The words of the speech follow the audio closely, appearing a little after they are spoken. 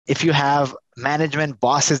if you have management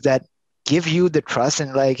bosses that give you the trust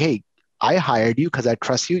and like, hey, I hired you because I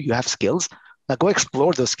trust you, you have skills. Now go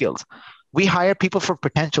explore those skills. We hire people for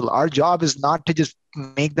potential. Our job is not to just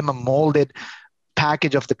make them a molded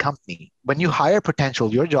package of the company. When you hire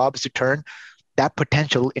potential, your job is to turn that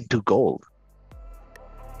potential into gold.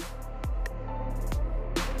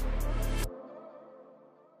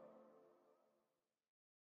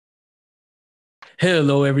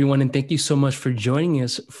 Hello, everyone, and thank you so much for joining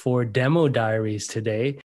us for Demo Diaries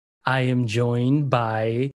today. I am joined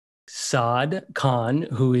by Saad Khan,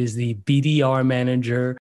 who is the BDR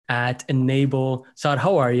manager at Enable. Saad,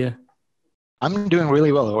 how are you? I'm doing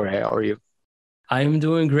really well, Jorge. How are you? I am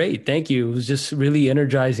doing great. Thank you. It was just really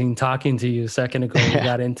energizing talking to you a second ago. We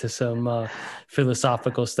got into some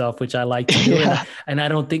philosophical stuff, which I like to do. And Yeah, I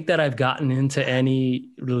don't think that I've gotten into any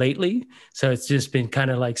lately. So it's just been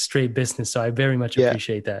kind of like straight business. So I very much yeah.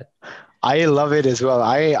 appreciate that. I love it as well.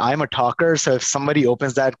 I'm a talker, so if somebody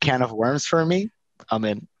opens that can of worms for me, I'm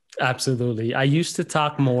in. Absolutely. I used to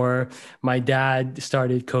talk more. My dad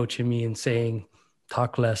started coaching me and saying,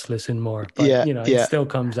 talk less, listen more. But, Yeah, it yeah, still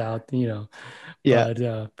comes out, yeah.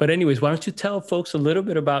 But anyways, why don't you tell folks a little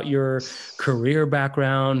bit about your career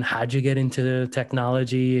background? How'd you get into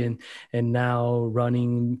technology and now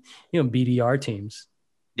running, BDR teams?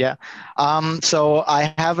 Yeah. So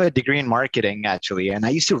I have a degree in marketing actually, and I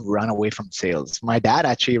used to run away from sales. My dad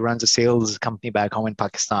actually runs a sales company back home in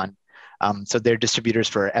Pakistan. So they're distributors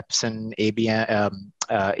for Epson, ABM,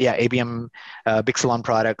 ABM, Big Salon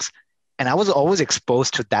products. And I was always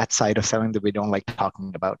exposed to that side of selling that we don't like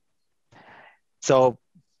talking about. So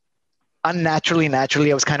naturally,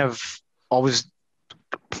 I was kind of always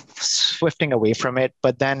swifting away from it,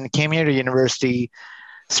 but then came here to university,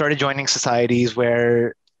 started joining societies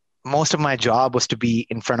where most of my job was to be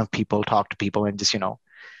in front of people, talk to people, and just.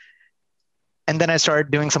 And then I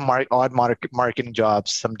started doing some odd marketing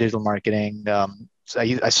jobs, some digital marketing. So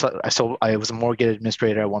I was a mortgage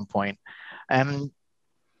administrator at one point, and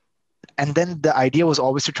and then the idea was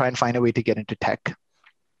always to try and find a way to get into tech.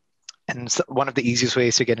 And so one of the easiest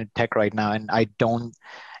ways to get into tech right now, and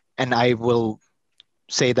I will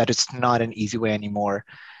say that it's not an easy way anymore.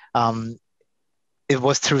 Um, it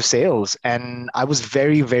was through sales, and I was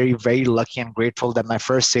very, very, very lucky and grateful that my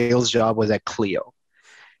first sales job was at Clio.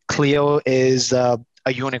 Clio is a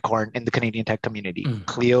unicorn in the Canadian tech community. Mm,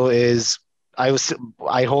 Clio is I was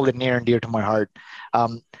I hold it near and dear to my heart.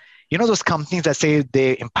 Um, you know those companies that say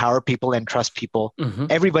they empower people and trust people. mhm,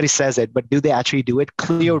 Everybody says it, but do they actually do it? mm,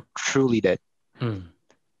 Clio truly did. mm,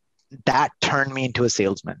 That turned me into a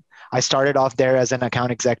salesman. I started off there as an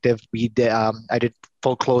account executive. I did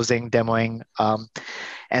full closing, demoing,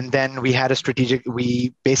 and then we had a strategic.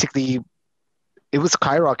 We basically it was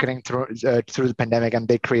skyrocketing through the pandemic, and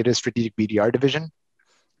they created a strategic BDR division.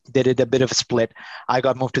 They did a bit of a split. I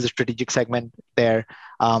got moved to the strategic segment there,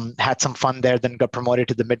 had some fun there, then got promoted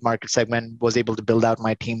to the mid market segment, was able to build out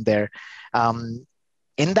my team there. Um,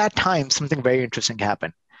 in that time, something very interesting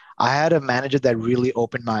happened. I had a manager that really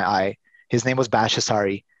opened my eye. His name was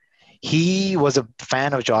Bashasari. He was a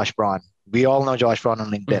fan of Josh Braun. We all know Josh Braun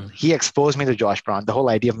on LinkedIn. mm, He exposed me to Josh Braun, the whole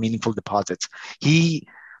idea of meaningful deposits. He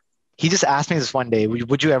he just asked me this one day,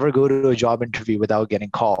 would you ever go to a job interview without getting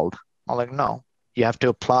called? I'm like, no. You have to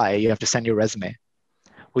apply. You have to send your resume.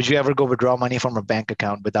 Would you ever go withdraw money from a bank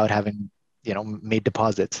account without having, made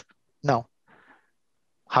deposits? No.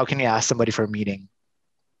 How can you ask somebody for a meeting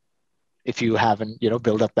if you haven't,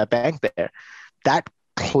 built up that bank there? That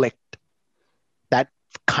clicked. That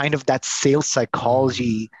that sales mm.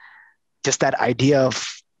 psychology, just that idea of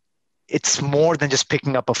it's more than just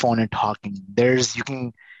picking up a phone and talking. You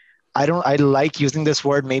can I like using this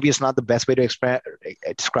word. Maybe it's not the best way to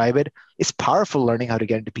describe it. It's powerful learning how to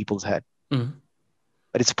get into people's head, Mm.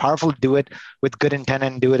 but it's powerful to do it with good intent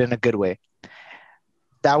and do it in a good way.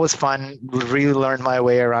 That was fun. Really learned my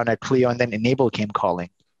way around at Clio, and then Enable came calling.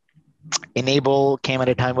 Enable came at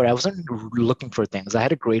a time where I wasn't looking for things. I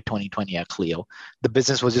had a great 2020 at Clio. The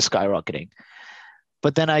business was just skyrocketing.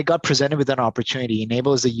 But then I got presented with an opportunity.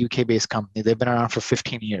 Enable is a UK based company. They've been around for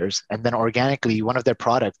 15 years. And then organically, one of their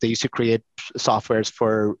products, they used to create softwares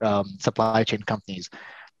for supply chain companies.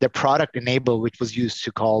 Their product Enable, which was used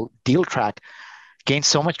to call Deal Track, gained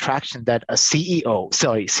so much traction that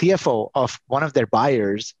CFO of one of their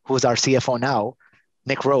buyers, who is our CFO now,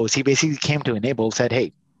 Nick Rose, he basically came to Enable, said,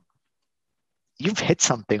 hey, you've hit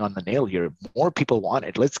something on the nail here. More people want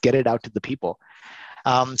it. Let's get it out to the people.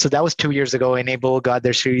 So that was 2 years ago. Enable got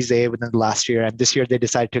their Series A within the last year, and this year they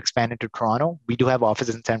decided to expand into Toronto. We do have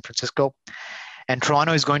offices in San Francisco, and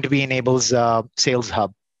Toronto is going to be Enable's sales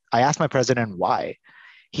hub. I asked my president why.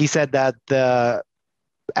 He said that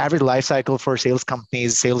average life cycle for sales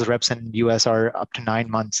companies, sales reps in US are up to 9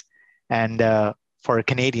 months. And for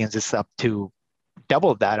Canadians, it's up to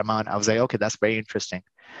double that amount. I was like, okay, that's very interesting.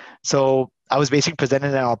 So I was basically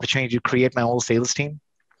presented an opportunity to create my own sales team,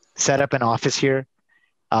 set up an office here,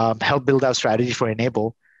 help build out strategy for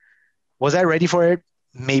Enable. Was I ready for it?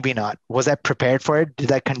 Maybe not. Was I prepared for it?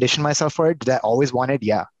 Did I condition myself for it? Did I always want it?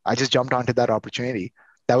 Yeah. I just jumped onto that opportunity.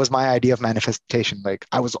 That was my idea of manifestation. Like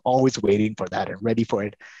I was always waiting for that and ready for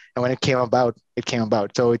it. And when it came about, it came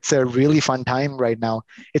about. So it's a really fun time right now.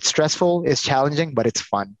 It's stressful, it's challenging, but it's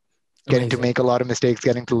fun. Getting to make a lot of mistakes,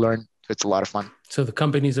 getting to learn. It's a lot of fun. So the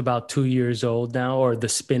company's about 2 years old now, or the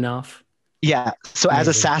spin-off? Yeah. So as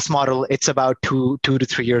a SaaS model, it's about 2 to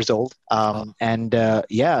 3 years old.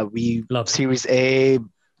 We Love Series A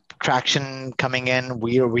traction coming in.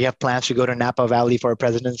 We have plans to go to Napa Valley for a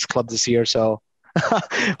President's Club this year. So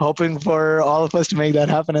hoping for all of us to make that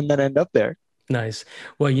happen and then end up there. Nice.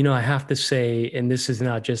 Well, I have to say, and this is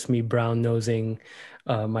not just me brown nosing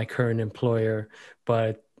my current employer,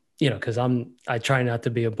 but because I try not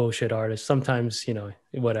to be a bullshit artist. Sometimes,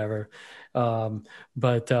 whatever. That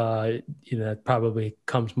probably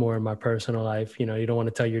comes more in my personal life. You don't want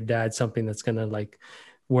to tell your dad something that's going to like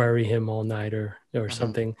worry him all night or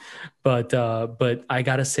something. But I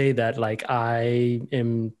got to say that like, I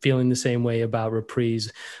am feeling the same way about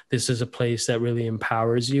Reprise. This is a place that really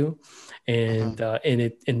empowers you. And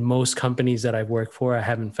in most companies that I've worked for, I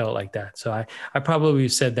haven't felt like that. So I probably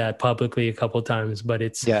said that publicly a couple of times, but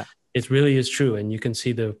it really is true. And you can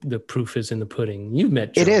see the proof is in the pudding. You've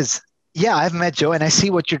met Joe. It is. Yeah, I've met Joe and I see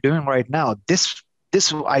what you're doing right now. This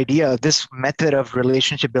idea, this method of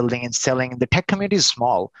relationship building and selling, the tech community is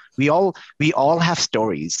small. We all have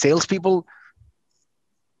stories. Salespeople,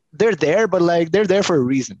 they're there, but like they're there for a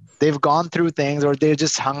reason. They've gone through things or they're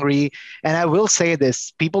just hungry. And I will say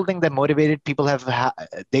this, people think that motivated people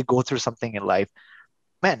they go through something in life.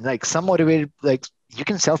 Man, like some motivated, like you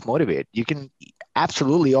can self-motivate. You can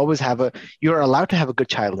absolutely always you're allowed to have a good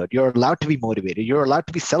childhood. You're allowed to be motivated. You're allowed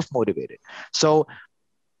to be self-motivated. So,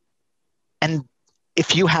 and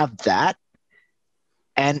if you have that,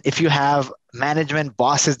 and if you have management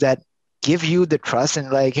bosses that give you the trust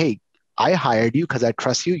and like, hey, I hired you because I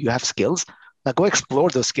trust you. You have skills. Now go explore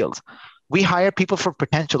those skills. We hire people for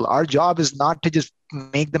potential. Our job is not to just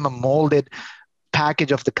make them a molded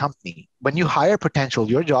package of the company. When you hire potential,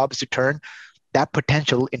 your job is to turn that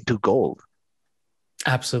potential into gold.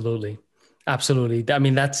 Absolutely. Absolutely. I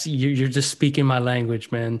mean, you're just speaking my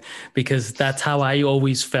language, man, because that's how I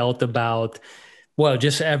always felt about, well,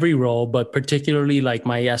 just every role, but particularly like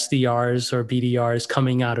my SDRs or BDRs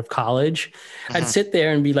coming out of college. I'd sit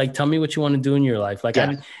there and be like, tell me what you want to do in your life. Like,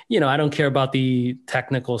 I don't care about the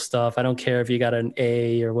technical stuff. I don't care if you got an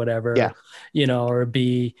A or whatever, or a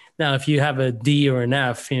B. Now, if you have a D or an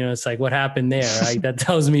F, it's like, what happened there? Right? That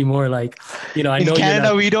tells me more like, I know in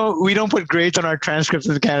Canada, we don't put grades on our transcripts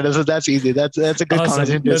in Canada. So that's easy. That's a good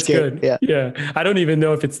conversation. That's good. Yeah. I don't even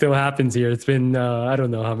know if it still happens here. It's been, I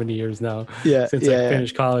don't know how many years now since I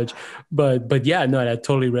finished college, but yeah, no, that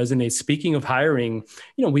totally resonates. Speaking of hiring,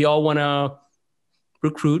 we all want to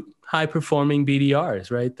recruit high performing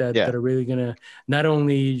BDRs, right? That are really going to not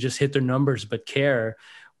only just hit their numbers, but care.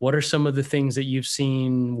 What are some of the things that you've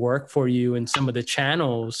seen work for you and some of the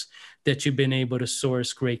channels that you've been able to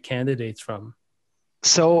source great candidates from?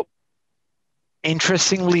 So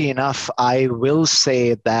interestingly enough, I will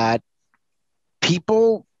say that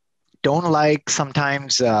people don't like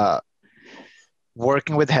sometimes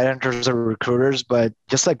working with headhunters or recruiters, but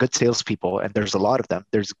just like good salespeople, and there's a lot of them,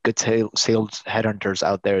 there's good sales headhunters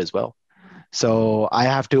out there as well. So I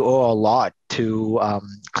have to owe a lot to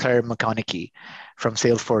Claire McConaughey from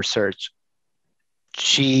Salesforce Search.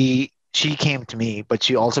 She came to me, but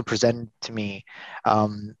she also presented to me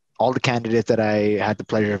all the candidates that I had the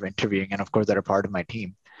pleasure of interviewing, and of course that are part of my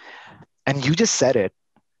team. And you just said it.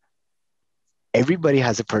 Everybody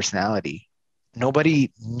has a personality. Nobody,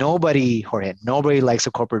 Jorge, nobody likes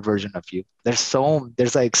a corporate version of you. There's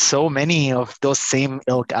like so many of those same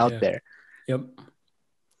ilk out there. Yep.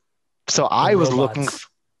 So I was looking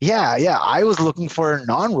for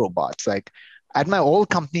non-robots. Like at my old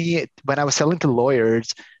company, when I was selling to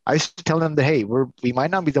lawyers, I used to tell them that, hey, we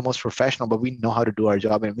might not be the most professional, but we know how to do our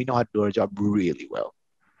job, and we know how to do our job really well.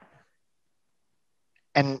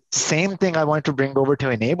 And same thing I wanted to bring over to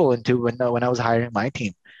Enable into when I was hiring my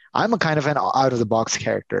team. I'm a kind of an out-of-the-box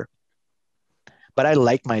character, but I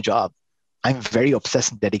like my job. I'm very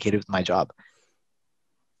obsessed and dedicated with my job.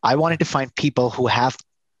 I wanted to find people who have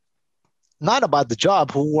not about the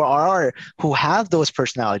job, who have those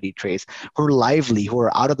personality traits, who are lively, who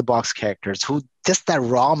are out of the box characters, who just that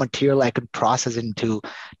raw material I could process into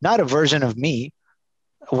not a version of me,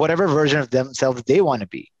 whatever version of themselves they want to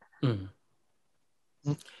be. Mm.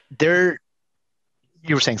 They're,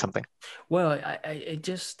 you were saying something. Well,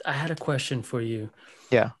 I had a question for you.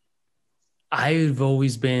 Yeah. I've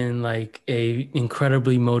always been like a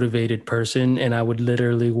incredibly motivated person, and I would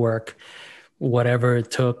literally work whatever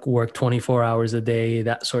it took, work 24 hours a day,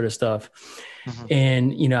 that sort of stuff. Mm-hmm.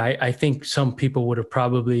 And, you know, I think some people would have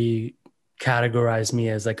probably categorized me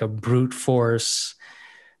as like a brute force,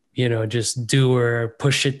 you know, just doer,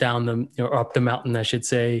 push it down or up the mountain, I should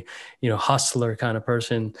say, you know, hustler kind of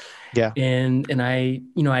person. Yeah. And I,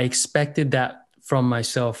 you know, I expected that from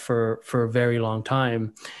myself for a very long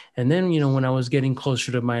time. And then, you know, when I was getting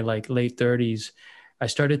closer to my like late 30s, I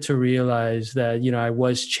started to realize that, you know, I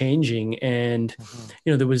was changing. And,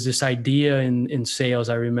 you know, there was this idea in sales,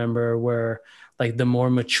 I remember, where like the more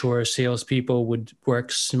mature salespeople would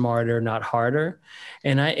work smarter, not harder.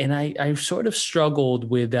 And I sort of struggled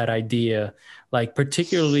with that idea, like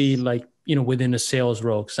particularly like, you know, within a sales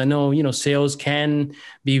role. Cause I know, you know, sales can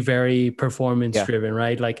be very performance driven,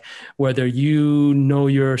 right? Like whether you know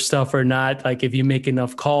your stuff or not, like if you make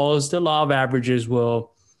enough calls, the law of averages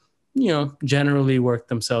will, you know, generally work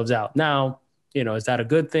themselves out. Now, you know, is that a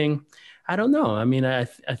good thing? I don't know. I mean, I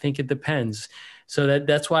think it depends. So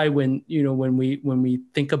that's why when, you know, when we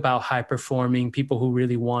think about high performing people who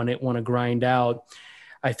really want to grind out,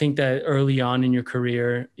 I think that early on in your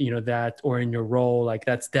career, you know, that, or in your role, like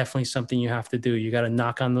that's definitely something you have to do. You got to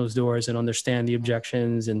knock on those doors and understand the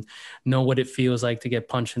objections and know what it feels like to get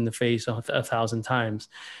punched in the face a 1,000 times.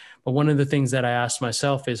 But one of the things that I asked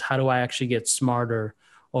myself is, how do I actually get smarter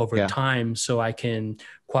over time so I can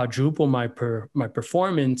quadruple my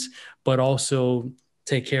performance, but also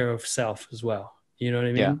take care of self as well? You know what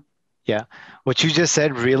I mean? Yeah. What you just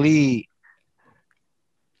said really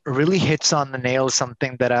hits on the nail.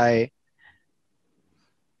 Something that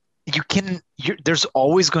there's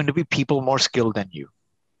always going to be people more skilled than you.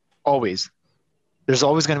 Always. There's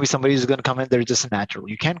always going to be somebody who's going to come in. They're just a natural.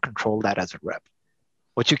 You can't control that as a rep.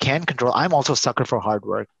 What you can control, I'm also a sucker for hard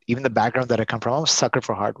work. Even the background that I come from, I'm a sucker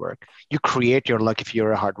for hard work. You create your luck if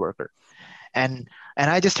you're a hard worker. And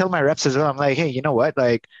I just tell my reps as well, I'm like, hey, you know what?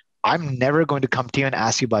 Like, I'm never going to come to you and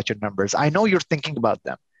ask you about your numbers. I know you're thinking about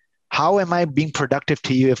them. How am I being productive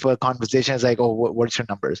to you if a conversation is like, oh, what's your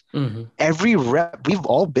numbers? Mm-hmm. Every rep, we've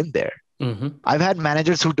all been there. Mm-hmm. I've had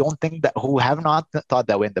managers who don't think that, who have not thought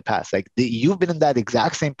that way in the past. Like you've been in that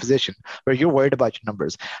exact same position where you're worried about your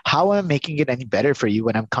numbers. How am I making it any better for you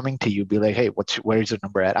when I'm coming to you, be like, hey, where's your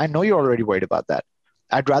number at? I know you're already worried about that.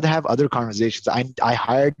 I'd rather have other conversations. I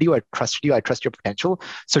hired you. I trusted you. I trust your potential.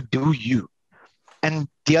 So do you. And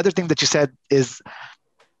the other thing that you said is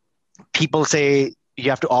people say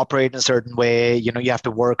you have to operate in a certain way. You know, you have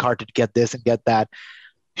to work hard to get this and get that.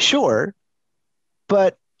 Sure.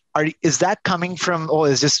 But is that coming from,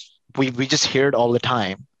 is just, we just hear it all the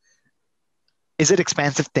time. Is it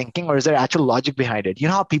expansive thinking or is there actual logic behind it? You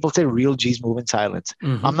know how people say real G's move in silence.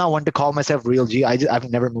 Mm-hmm. I'm not one to call myself real G.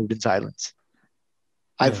 I've never moved in silence.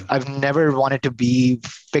 I've never wanted to be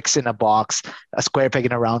fixed in a box, a square peg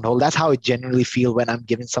in a round hole. That's how I genuinely feel when I'm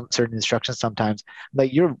given some certain instructions sometimes.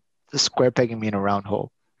 Like, you're square pegging me in a round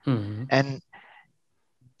hole. Mm-hmm. And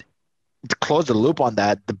to close the loop on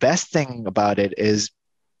that, the best thing about it is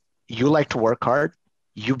you like to work hard,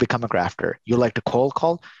 you become a crafter. You like to cold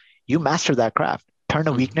call, you master that craft. Turn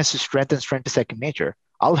a weakness to strength and strength to second nature.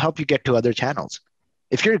 I'll help you get to other channels.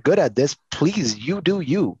 If you're good at this, please, you do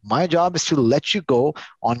you. My job is to let you go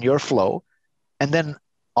on your flow, and then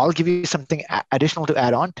I'll give you something additional to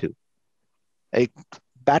add on to. Like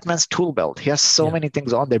Batman's tool belt. He has so many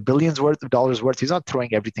things on there, billions worth of dollars worth. He's not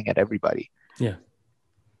throwing everything at everybody. Yeah.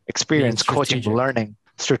 Experience, coaching, learning,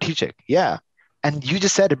 strategic. Yeah. And you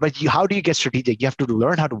just said it, but how do you get strategic? You have to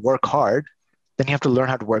learn how to work hard. Then you have to learn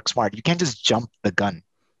how to work smart. You can't just jump the gun.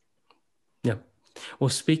 Yeah. Well,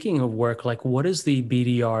 speaking of work, like what does the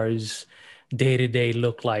BDR's day-to-day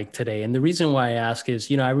look like today? And the reason why I ask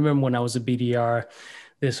is, you know, I remember when I was a BDR,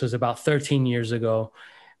 this was about 13 years ago.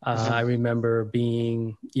 I remember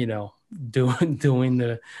being, you know, doing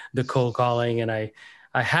the cold calling, and I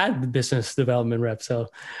had the business development rep. So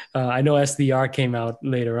I know SDR came out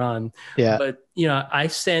later on. Yeah. But, you know, I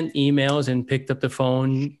sent emails and picked up the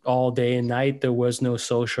phone all day and night. There was no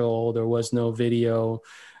social, there was no video.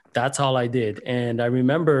 That's all I did. And I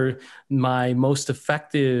remember my most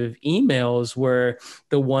effective emails were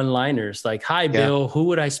the one-liners like, hi, Bill, who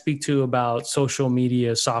would I speak to about social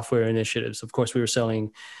media software initiatives? Of course, we were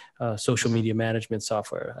selling social media management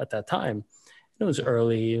software at that time. It was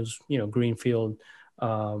early. It was, greenfield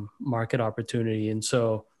market opportunity. And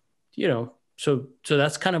so, so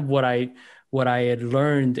that's kind of what I had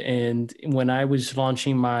learned. And when I was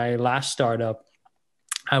launching my last startup,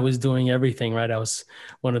 I was doing everything, right? I was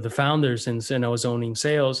one of the founders and I was owning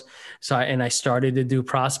sales. So I started to do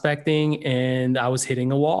prospecting and I was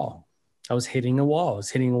hitting a wall.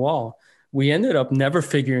 We ended up never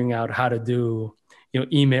figuring out how to do,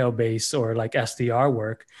 email based or like SDR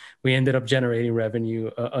work. We ended up generating revenue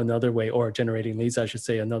another way, or generating leads, I should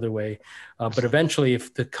say, another way. But eventually,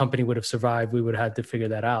 if the company would have survived, we would have had to figure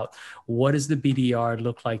that out. What does the BDR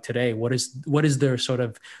look like today? What is their sort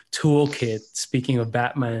of toolkit? Speaking of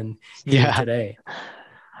Batman here today,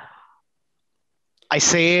 I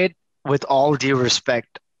say it with all due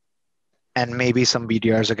respect, and maybe some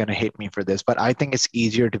BDRs are going to hate me for this, but I think it's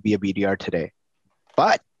easier to be a BDR today.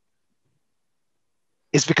 But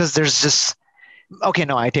it's because there's just, okay,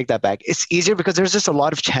 no, I take that back. It's easier because there's just a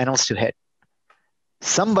lot of channels to hit.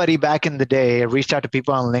 Somebody back in the day reached out to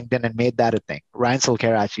people on LinkedIn and made that a thing. Ryan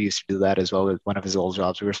Solkjaer actually used to do that as well with one of his old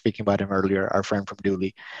jobs. We were speaking about him earlier, our friend from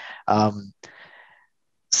Dooley.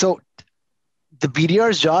 So the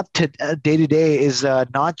BDR's job day to day is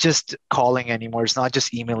not just calling anymore. It's not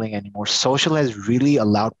just emailing anymore. Social has really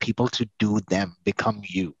allowed people to do them, become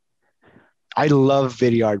you. I love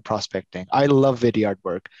Vidyard prospecting. I love Vidyard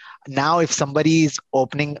work. Now, if somebody's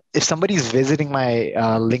visiting my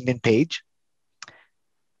LinkedIn page,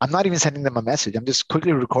 I'm not even sending them a message. I'm just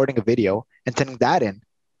quickly recording a video and sending that in.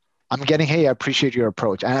 I'm getting, hey, I appreciate your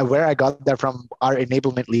approach. And where I got that from, our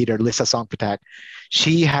enablement leader, Lisa Songpatak.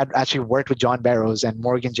 She had actually worked with John Barrows and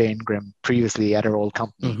Morgan J. Ingram previously at her old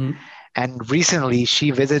company. Mm-hmm. And recently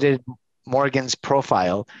she visited Morgan's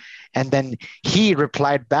profile. And then he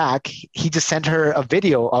replied back. He just sent her a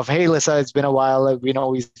video of, hey, Lisa, it's been a while. We know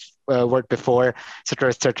we've worked before, et cetera,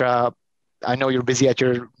 et cetera. I know you're busy at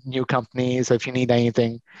your new company. So if you need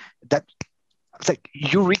anything, it's like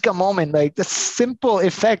eureka moment, like the simple,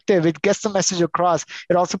 effective, it gets the message across.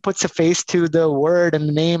 It also puts a face to the word and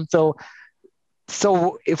the name. So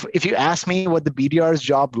if you ask me what the BDR's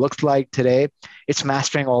job looks like today, it's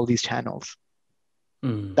mastering all these channels.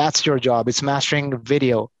 That's your job. It's mastering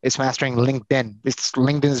video. It's mastering LinkedIn.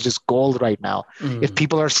 LinkedIn is just gold right now. If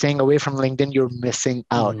people are staying away from LinkedIn, you're missing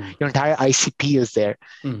out. Your entire ICP is there.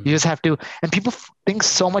 You just have to, and people think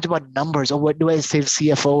so much about numbers. Oh, what do I say to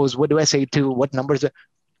CFOs? What do I say to what numbers?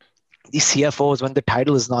 These CFOs, when the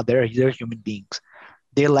title is not there, they're human beings.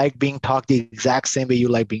 They like being talked the exact same way you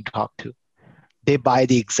like being talked to. They buy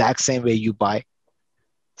the exact same way you buy.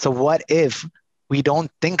 So what if we don't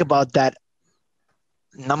think about that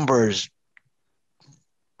numbers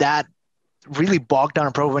that really bog down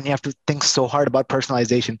a program when you have to think so hard about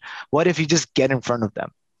personalization? What if you just get in front of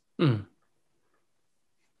them?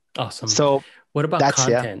 Awesome. So what about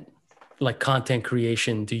content? Like content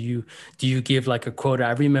creation? Do you give like a quota?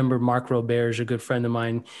 I remember Mark Robert is a good friend of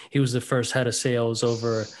mine. He was the first head of sales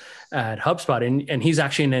over at HubSpot, and he's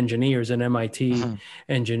actually an engineer, he's an MIT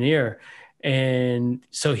engineer. And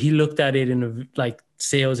so he looked at it in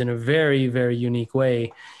sales in a very, very unique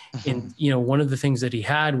way. And, one of the things that he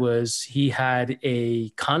had a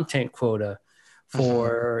content quota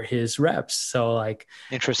for his reps. So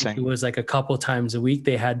interesting. It was like a couple times a week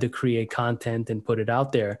they had to create content and put it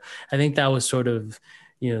out there. I think that was sort of,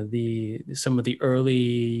 some of the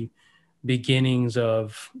early beginnings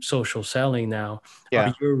of social selling now. Yeah.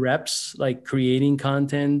 Are your reps creating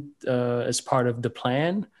content as part of the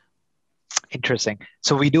plan? Interesting.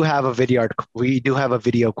 So we do have a video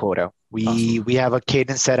quota. We have a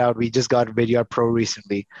cadence set out. We just got Vidyard Pro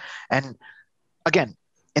recently. And again,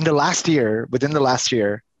 within the last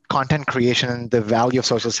year, content creation and the value of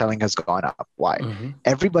social selling has gone up. Why?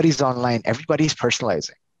 Everybody's online. Everybody's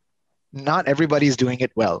personalizing. Not everybody's doing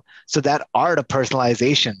it well. So that art of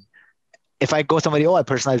personalization, if I go somebody, I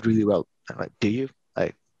personalized really well. I'm like, do you?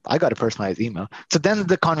 I got a personalized email. So then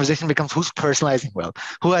the conversation becomes who's personalizing well,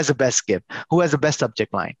 who has the best gift, who has the best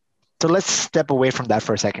subject line. So let's step away from that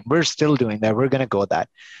for a second. We're still doing that. We're going to go that.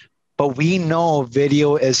 But we know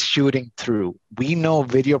video is shooting through. We know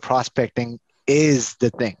video prospecting is the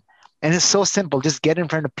thing. And it's so simple. Just get in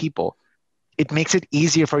front of people. It makes it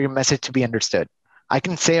easier for your message to be understood. I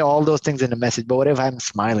can say all those things in a message, but what if I'm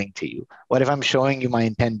smiling to you? What if I'm showing you my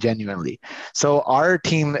intent genuinely? So our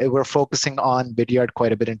team, we're focusing on Vidyard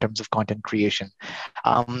quite a bit in terms of content creation.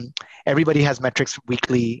 Everybody has metrics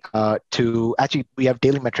weekly we have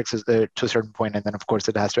daily metrics to a certain point, and then of course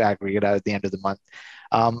it has to aggregate out at the end of the month.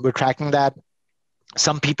 We're tracking that.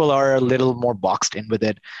 Some people are a little more boxed in with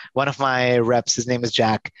it. One of my reps, his name is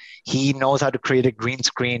Jack. He knows how to create a green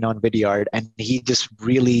screen on Vidyard, and he just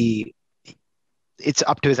really, it's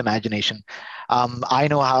up to his imagination. I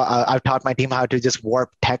know how I've taught my team how to just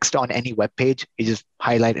warp text on any web page. You just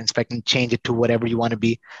highlight, inspect, and change it to whatever you want to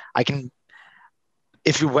be. I can,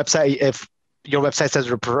 if your website says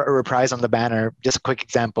Reprise on the banner, just a quick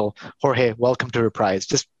example, Jorge, welcome to Reprise,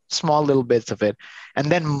 just small little bits of it.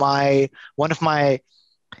 And then one of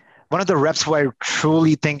the reps who I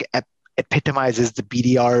truly think epitomizes the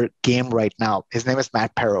BDR game right now, his name is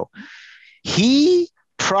Matt Perro. He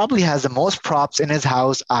probably has the most props in his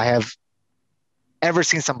house I have ever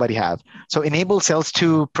seen somebody have. So Enable sells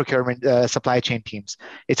to procurement, supply chain teams.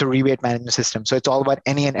 It's a rebate management system. So it's all about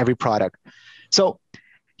any and every product. So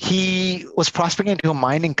he was prospecting into a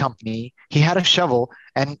mining company. He had a shovel,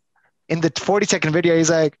 and in the 40-second video, he's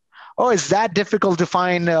like, "Oh, is that difficult to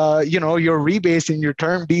find, your rebates and your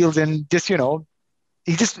term deals?" And just,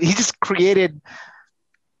 he just created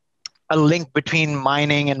a link between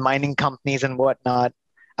mining and mining companies and whatnot.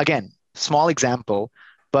 Again, small example,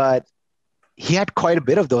 but he had quite a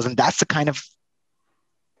bit of those, and that's the kind of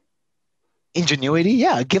ingenuity.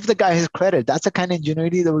 Yeah, give the guy his credit. That's the kind of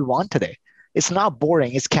ingenuity that we want today. It's not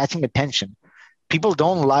boring. It's catching attention. People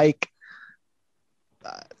don't like,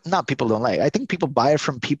 not people don't like. I think people buy it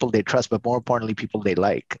from people they trust, but more importantly, people they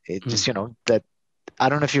like. It just, that, I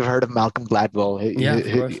don't know if you've heard of Malcolm Gladwell. Yeah,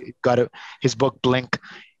 of course. His book, Blink.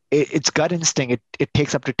 It's gut instinct. It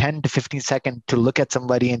takes up to 10 to 15 seconds to look at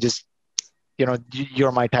somebody and just,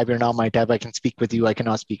 you're my type, you're not my type. I can speak with you. I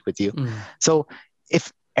cannot speak with you. So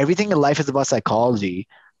if everything in life is about psychology,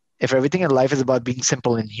 if everything in life is about being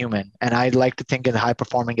simple and human, and I like to think in high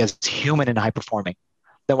performing as human and high performing,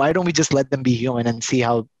 then why don't we just let them be human and see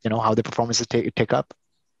how their performances take up?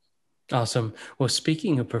 Awesome. Well,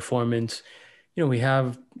 speaking of performance, we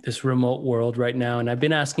have this remote world right now, and I've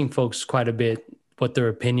been asking folks quite a bit what their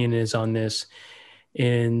opinion is on this.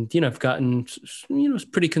 And, I've gotten,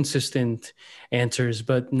 pretty consistent answers,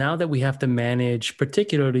 but now that we have to manage,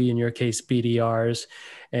 particularly in your case, BDRs,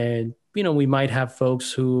 and, we might have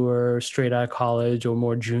folks who are straight out of college or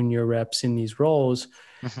more junior reps in these roles.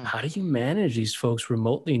 Mm-hmm. How do you manage these folks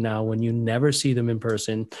remotely now when you never see them in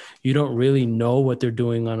person? You don't really know what they're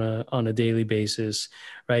doing on a daily basis,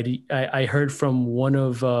 right? I heard from one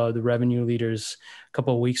of the revenue leaders a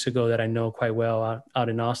couple of weeks ago that I know quite well out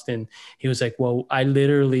in Austin. He was like, well, I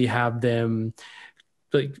literally have them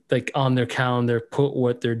like on their calendar, put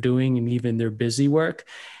what they're doing and even their busy work.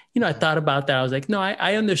 I thought about that. I was like, no,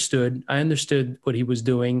 I understood. I understood what he was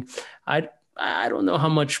doing. I don't know how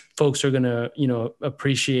much folks are going to,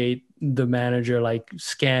 appreciate the manager like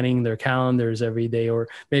scanning their calendars every day, or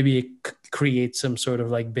maybe it creates some sort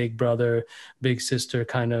of like big brother, big sister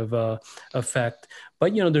kind of effect.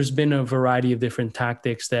 But, there's been a variety of different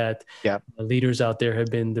tactics that leaders out there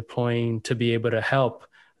have been deploying to be able to help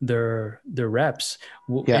their reps.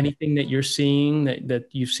 Anything that you're seeing that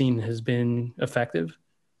you've seen has been effective?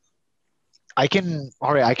 I can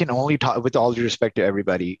only talk with all due respect to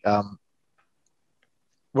everybody.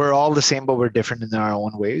 We're all the same, but we're different in our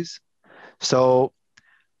own ways. So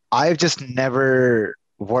I've just never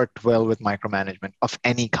worked well with micromanagement of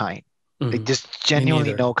any kind. Mm-hmm. Like just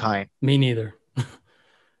genuinely no kind. Me neither.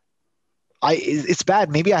 It's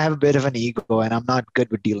bad. Maybe I have a bit of an ego and I'm not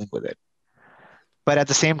good with dealing with it. But at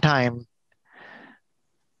the same time,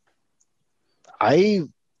 the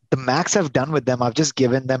max I've done with them, I've just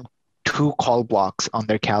given them 2 call blocks on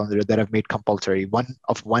their calendar that I've made compulsory, one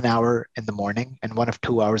of 1 hour in the morning and one of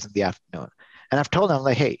 2 hours in the afternoon. And I've told them,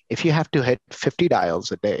 like, hey, if you have to hit 50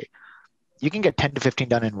 dials a day, you can get 10 to 15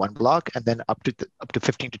 done in one block and then up to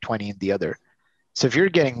 15 to 20 in the other. So if you're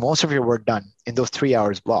getting most of your work done in those 3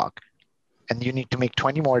 hours block and you need to make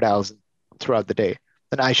 20 more dials throughout the day,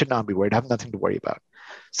 then I should not be worried. I have nothing to worry about.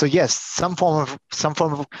 So yes, some form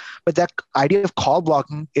of, but that idea of call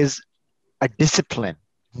blocking is a discipline,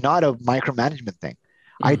 not a micromanagement thing.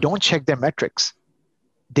 Mm-hmm. I don't check their metrics.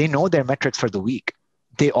 They know their metrics for the week.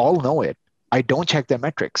 They all know it. I don't check their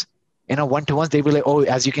metrics. In a one-to-ones, they will like, oh,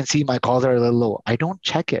 as you can see, my calls are a little low. I don't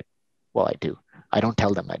check it. Well, I do. I don't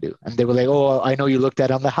tell them I do. And they were like, oh, I know you looked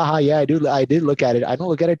at it. I'm like, haha, yeah, I do. I did look at it. I don't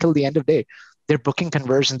look at it till the end of the day. They're booking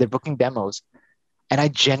conversions. They're booking demos. And I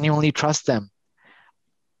genuinely trust them.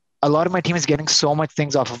 A lot of my team is getting so much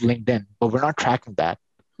things off of LinkedIn, but we're not tracking that.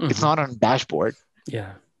 Mm-hmm. It's not on a dashboard.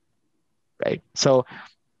 Yeah. Right. So,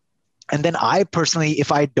 and then I personally,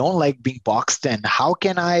 if I don't like being boxed in, how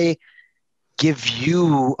can I give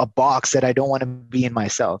you a box that I don't want to be in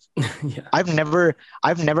myself? Yeah. I've never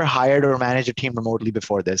hired or managed a team remotely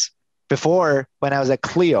before this. Before, when I was at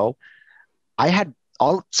Clio, I had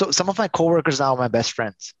So some of my coworkers now are my best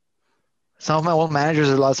friends. Some of my old managers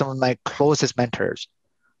are some of my closest mentors.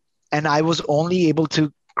 And I was only able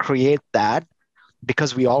to create that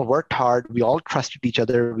because we all worked hard, we all trusted each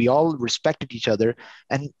other, we all respected each other,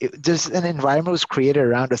 and just an environment was created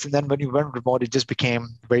around us. And then when we went remote, it just became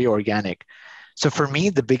very organic. So for me,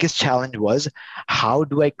 the biggest challenge was, how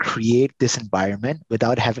do I create this environment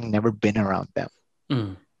without having never been around them?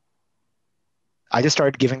 Mm. I just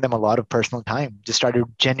started giving them a lot of personal time, just started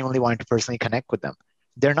genuinely wanting to personally connect with them.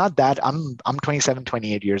 They're not that, I'm 27,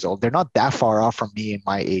 28 years old. They're not that far off from me in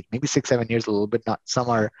my age, maybe 6, 7 years, a little bit, not some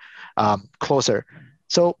are closer.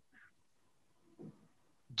 So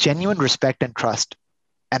genuine respect and trust.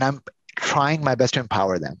 And I'm trying my best to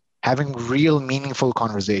empower them, having real meaningful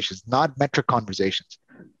conversations, not metric conversations.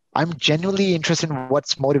 I'm genuinely interested in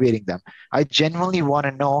what's motivating them. I genuinely want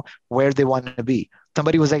to know where they want to be.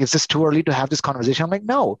 Somebody was like, is this too early to have this conversation? I'm like,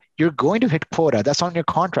 no, you're going to hit quota. That's on your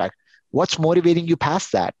contract. What's motivating you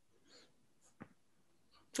past that?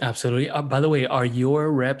 Absolutely. By the way, are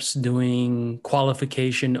your reps doing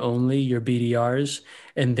qualification only, your BDRs,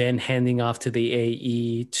 and then handing off to the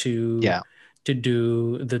AE Yeah. to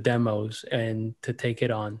do the demos and to take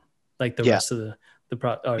it on, like the Yeah. rest of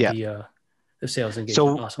Yeah. the sales engagement?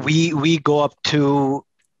 So Awesome. we go up to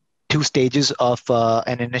 2 stages of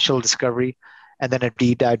an initial discovery and then a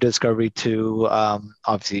deep dive discovery to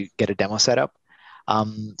obviously get a demo set up.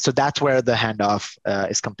 So that's where the handoff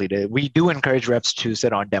is completed. We do encourage reps to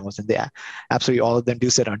sit on demos, and they absolutely all of them do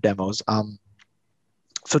sit on demos.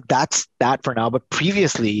 So that's that for now. But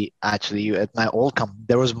previously, actually, at my old company,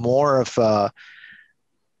 there was more of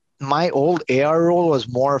my old AR role was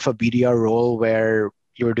more of a BDR role where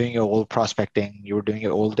you were doing your old prospecting, you were doing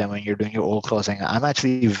your old demoing, you're doing your old closing. I'm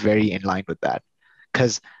actually very in line with that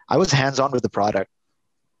because I was hands-on with the product.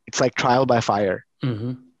 It's like trial by fire.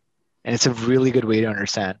 Mm-hmm. And it's a really good way to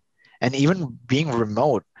understand. And even being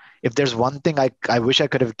remote, if there's one thing I wish I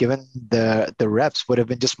could have given the reps would have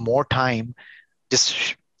been just more time,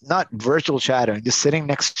 just not virtual shadowing, just sitting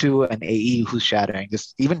next to an AE who's shadowing,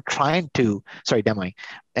 just even demoing,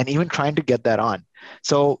 and even trying to get that on.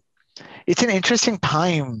 So it's an interesting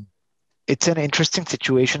time. It's an interesting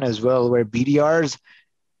situation as well where BDRs,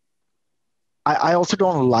 I also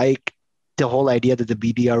don't like the whole idea that the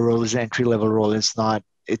BDR role is an entry level role. It's not.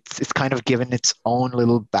 It's kind of given its own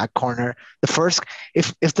little back corner. If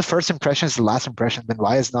the first impression is the last impression, then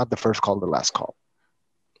why is not the first call the last call?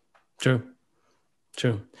 True.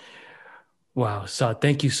 Wow. So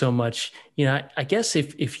thank you so much. I guess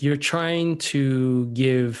if you're trying to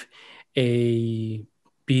give a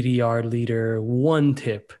BDR leader one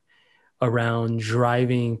tip around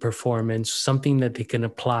driving performance, something that they can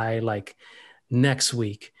apply like next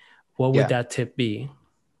week, what would that tip be?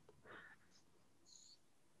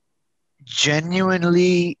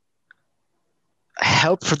 Genuinely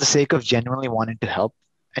help for the sake of genuinely wanting to help,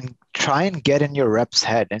 and try and get in your rep's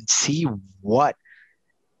head and see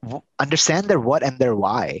understand their what and their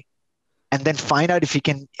why, and then find out if you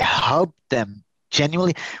can help them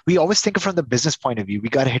genuinely. We always think from the business point of view, we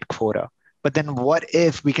got to hit quota. But then what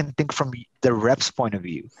if we can think from the rep's point of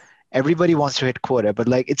view? Everybody wants to hit quota, but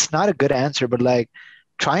like, it's not a good answer, but like,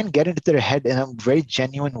 try and get into their head in a very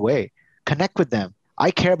genuine way. Connect with them. I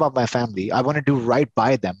care about my family. I want to do right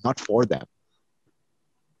by them, not for them.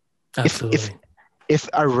 Absolutely. If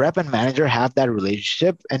a rep and manager have that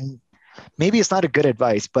relationship, and maybe it's not a good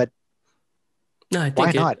advice, but no, I think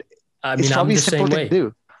why not? It's probably I'm a the simple same thing way. to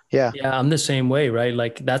do. Yeah. Yeah, I'm the same way, right?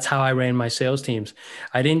 Like that's how I ran my sales teams.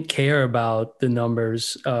 I didn't care about the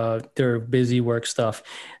numbers, their busy work stuff.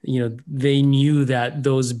 They knew that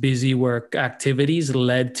those busy work activities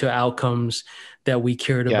led to outcomes that we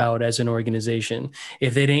cared about as an organization.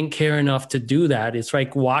 If they didn't care enough to do that, it's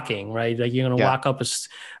like walking, right? Like you're going to walk up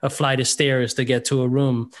a flight of stairs to get to a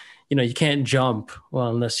room. You can't jump, well,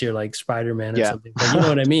 unless you're like Spider-Man or something, but you know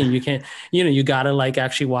what I mean? You can't, you got to like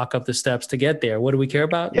actually walk up the steps to get there. What do we care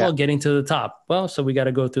about? Well, getting to the top. Well, so we got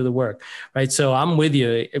to go through the work, right? So I'm with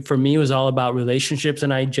you. For me, it was all about relationships,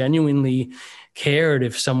 and I genuinely cared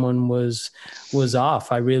if someone was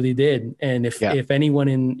off. I really did. And if anyone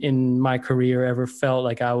in my career ever felt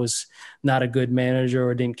like I was not a good manager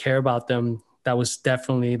or didn't care about them, that was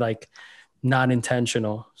definitely like not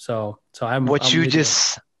intentional. So What you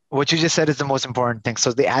just said is the most important thing.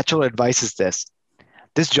 So the actual advice is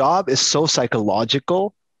this job is so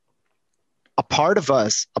psychological. A part of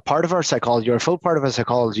our psychology, or a full part of our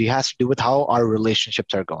psychology, has to do with how our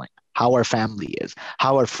relationships are going, how our family is,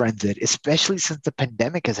 how our friends is, especially since the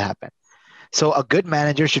pandemic has happened. So a good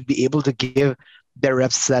manager should be able to give their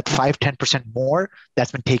reps that 5-10% more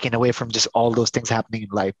that's been taken away from just all those things happening in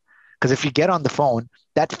life. Because if you get on the phone,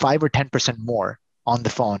 that's 5 or 10% more on the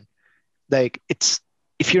phone. Like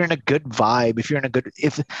if you're in a good vibe, if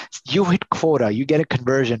you hit quota, you get a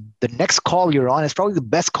conversion, the next call you're on is probably the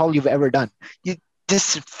best call you've ever done. You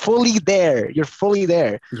just fully there. You're fully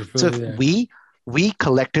there. You're So fully if there. we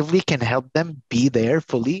collectively can help them be there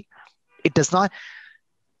fully, it does not,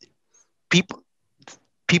 people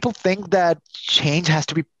think that change has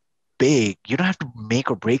to be big. You don't have to make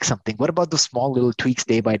or break something. What about the small little tweaks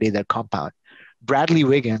day by day that compound? Bradley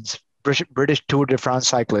Wiggins, British Tour de France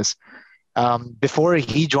cyclist, before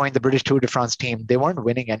he joined the British Tour de France team, they weren't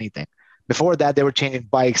winning anything. Before that, they were changing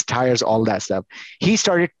bikes, tires, all that stuff. He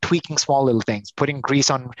started tweaking small little things, putting grease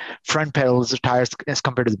on front pedals of tires as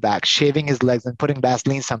compared to the back, shaving his legs and putting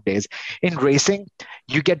Vaseline some days. In racing,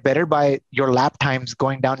 you get better by your lap times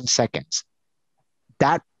going down in seconds.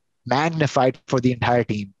 That magnified for the entire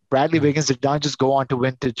team. Bradley Wiggins did not just go on to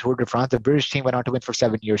win the Tour de France. The British team went on to win for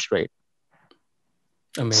 7 years straight.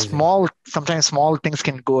 Amazing. Sometimes small things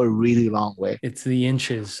can go a really long way. It's the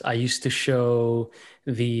inches. I used to show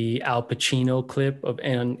the Al Pacino clip of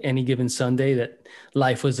On Any Given Sunday that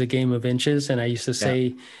life was a game of inches. And I used to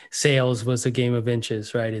say sales was a game of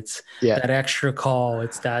inches, right? It's that extra call.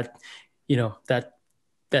 It's that,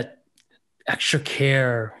 that extra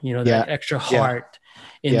care, that extra heart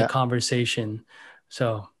in the conversation.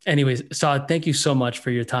 So anyways, Saad, thank you so much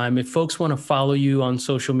for your time. If folks want to follow you on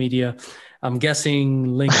social media, I'm guessing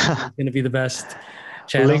LinkedIn is going to be the best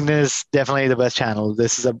channel. LinkedIn is definitely the best channel.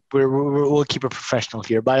 We'll keep it professional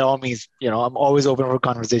here. By all means, I'm always open for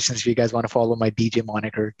conversations. If you guys want to follow my DJ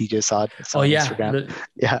moniker, DJ Saad. Oh yeah,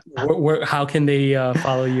 Instagram. How can they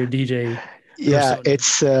follow your DJ? Yeah,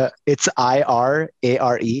 persona? It's IRARE,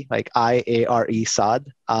 like IARE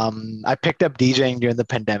Saad. I picked up DJing during the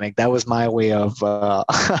pandemic. That was my way of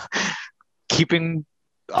keeping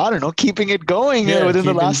it going within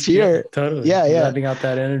the last year. Yeah, totally. Yeah. Letting out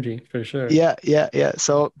that energy for sure. Yeah.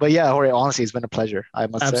 So, but yeah, Jorge, honestly, it's been a pleasure. I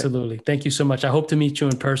must say. Absolutely. Thank you so much. I hope to meet you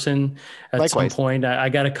in person at some point. I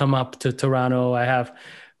got to come up to Toronto. I have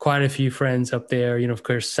quite a few friends up there. Of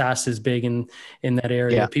course, SAS is big in that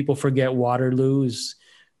area. Yeah. People forget Waterloo is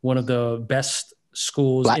one of the best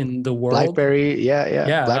schools in the world. Blackberry,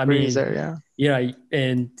 yeah. Blackberry's there, yeah.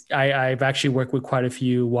 And I've actually worked with quite a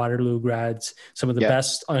few Waterloo grads, some of the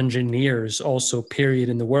best engineers also, period,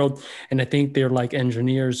 in the world. And I think they're like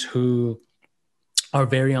engineers who are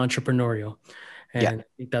very entrepreneurial. And I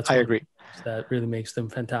think that's I agree. That really makes them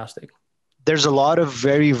fantastic. There's a lot of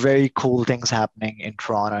very, very cool things happening in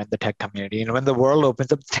Toronto in the tech community. And when the world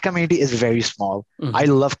opens up, the tech community is very small. Mm-hmm. I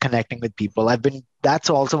love connecting with people. That's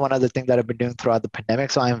also one other thing that I've been doing throughout the pandemic.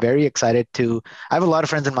 So I'm very excited I have a lot of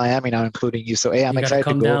friends in Miami now, including you. So I'm excited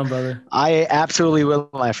to go. Down, brother. I absolutely will,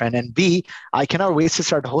 my friend. And B, I cannot wait to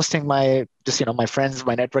start hosting my friends,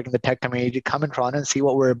 my network in the tech community, come in Toronto and see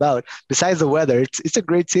what we're about. Besides the weather, it's a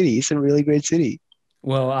great city. It's a really great city.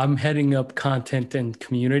 Well, I'm heading up content and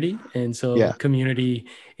community. And so community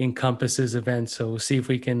encompasses events. So we'll see if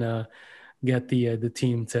we can get the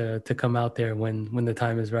team to come out there when the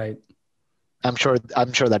time is right. I'm sure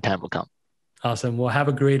that time will come. Awesome. Well, have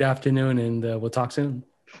a great afternoon and we'll talk soon.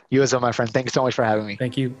 You as well, my friend. Thank you so much for having me.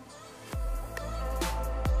 Thank you.